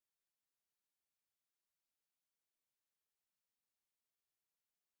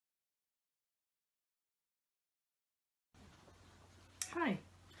Hi,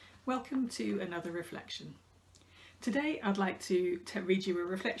 welcome to another reflection. Today I'd like to read you a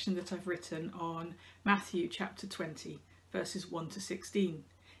reflection that I've written on Matthew chapter 20 verses 1 to 16.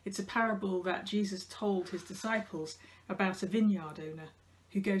 It's a parable that Jesus told his disciples about a vineyard owner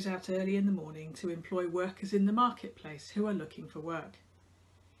who goes out early in the morning to employ workers in the marketplace who are looking for work.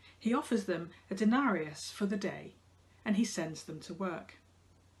 He offers them a denarius for the day and he sends them to work.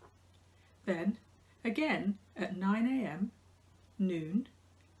 Then, again at 9 a.m, noon,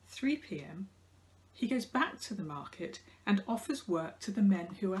 3 p.m, he goes back to the market and offers work to the men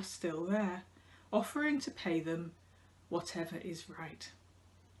who are still there, offering to pay them whatever is right.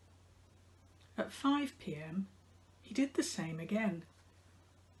 At 5 p.m, he did the same again.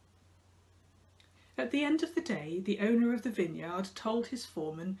 At the end of the day, the owner of the vineyard told his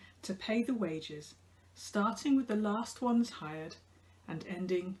foreman to pay the wages, starting with the last ones hired and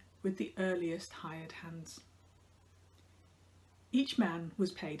ending with the earliest hired hands. Each man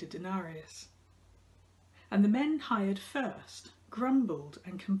was paid a denarius, and the men hired first grumbled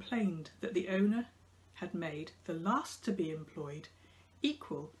and complained that the owner had made the last to be employed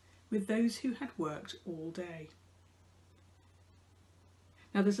equal with those who had worked all day.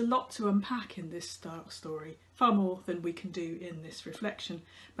 Now there's a lot to unpack in this story, far more than we can do in this reflection,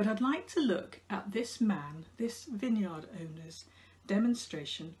 but I'd like to look at this man, this vineyard owner's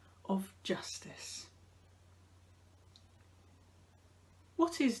demonstration of justice.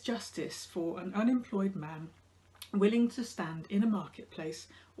 What is justice for an unemployed man willing to stand in a marketplace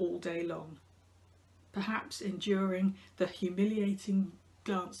all day long, perhaps enduring the humiliating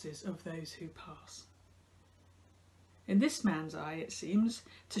glances of those who pass? In this man's eye, it seems,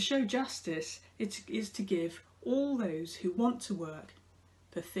 to show justice it is to give all those who want to work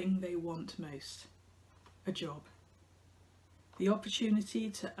the thing they want most, a job. The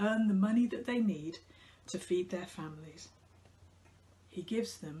opportunity to earn the money that they need to feed their families. He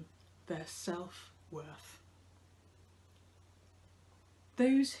gives them their self-worth.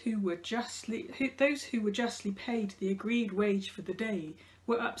 Those who were justly paid the agreed wage for the day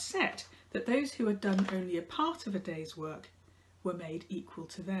were upset that those who had done only a part of a day's work were made equal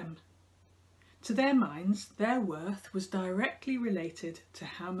to them. To their minds, their worth was directly related to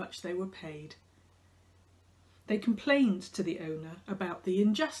how much they were paid. They complained to the owner about the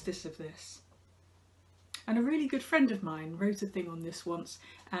injustice of this. And a really good friend of mine wrote a thing on this once,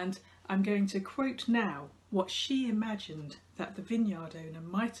 and I'm going to quote now what she imagined that the vineyard owner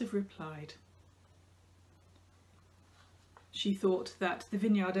might have replied. She thought that the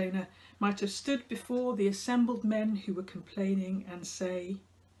vineyard owner might have stood before the assembled men who were complaining and say,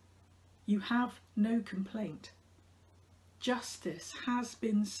 "You have no complaint. Justice has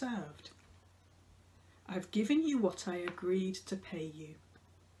been served. I've given you what I agreed to pay you.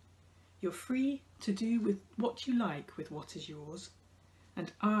 You're free to do with what you like with what is yours,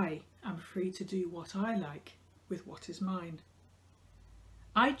 and I am free to do what I like with what is mine.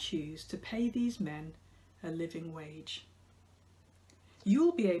 I choose to pay these men a living wage.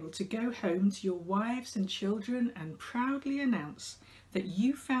 You'll be able to go home to your wives and children and proudly announce that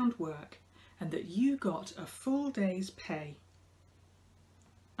you found work and that you got a full day's pay.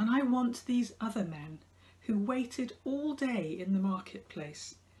 And I want these other men who waited all day in the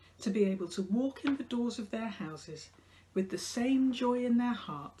marketplace to be able to walk in the doors of their houses with the same joy in their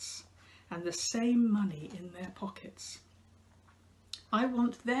hearts and the same money in their pockets. I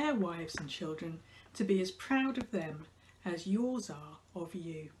want their wives and children to be as proud of them as yours are of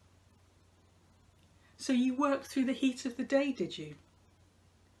you." So you worked through the heat of the day, did you?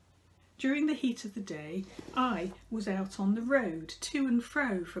 During the heat of the day, I was out on the road, to and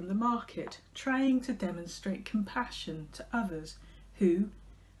fro from the market, trying to demonstrate compassion to others who,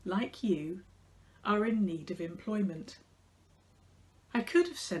 like you, are in need of employment. I could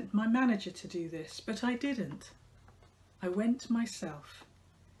have sent my manager to do this, but I didn't. I went myself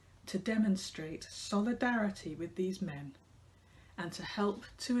to demonstrate solidarity with these men and to help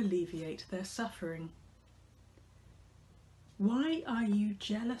to alleviate their suffering. Why are you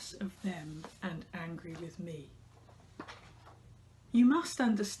jealous of them and angry with me? You must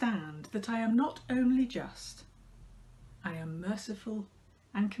understand that I am not only just, I am merciful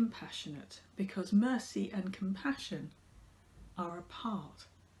and compassionate, because mercy and compassion are a part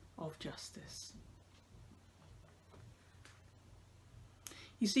of justice.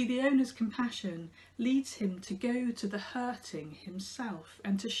 You see, the owner's compassion leads him to go to the hurting himself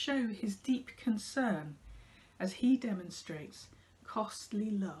and to show his deep concern as he demonstrates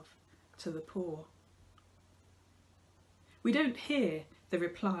costly love to the poor. We don't hear the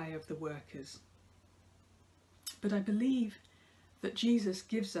reply of the workers, but I believe that Jesus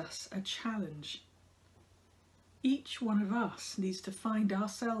gives us a challenge each one of us needs to find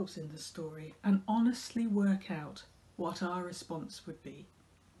ourselves in the story and honestly work out what our response would be.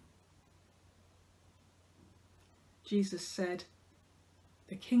 Jesus said,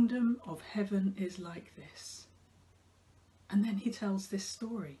 "The kingdom of heaven is like this." And then he tells this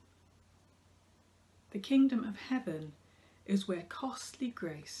story. The kingdom of heaven is where costly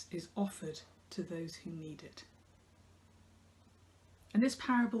grace is offered to those who need it. And this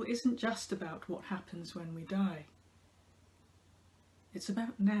parable isn't just about what happens when we die. It's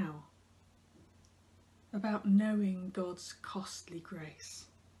about now, about knowing God's costly grace,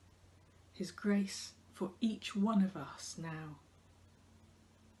 his grace for each one of us now.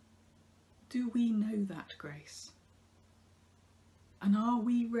 Do we know that grace? And are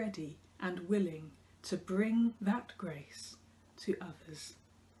we ready and willing to bring that grace to others?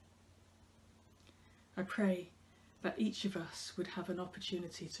 I pray that each of us would have an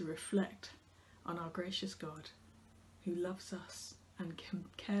opportunity to reflect on our gracious God, who loves us and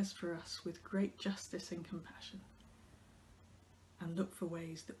cares for us with great justice and compassion, and look for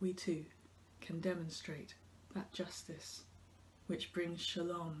ways that we too can demonstrate that justice which brings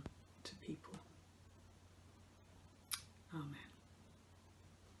shalom to people.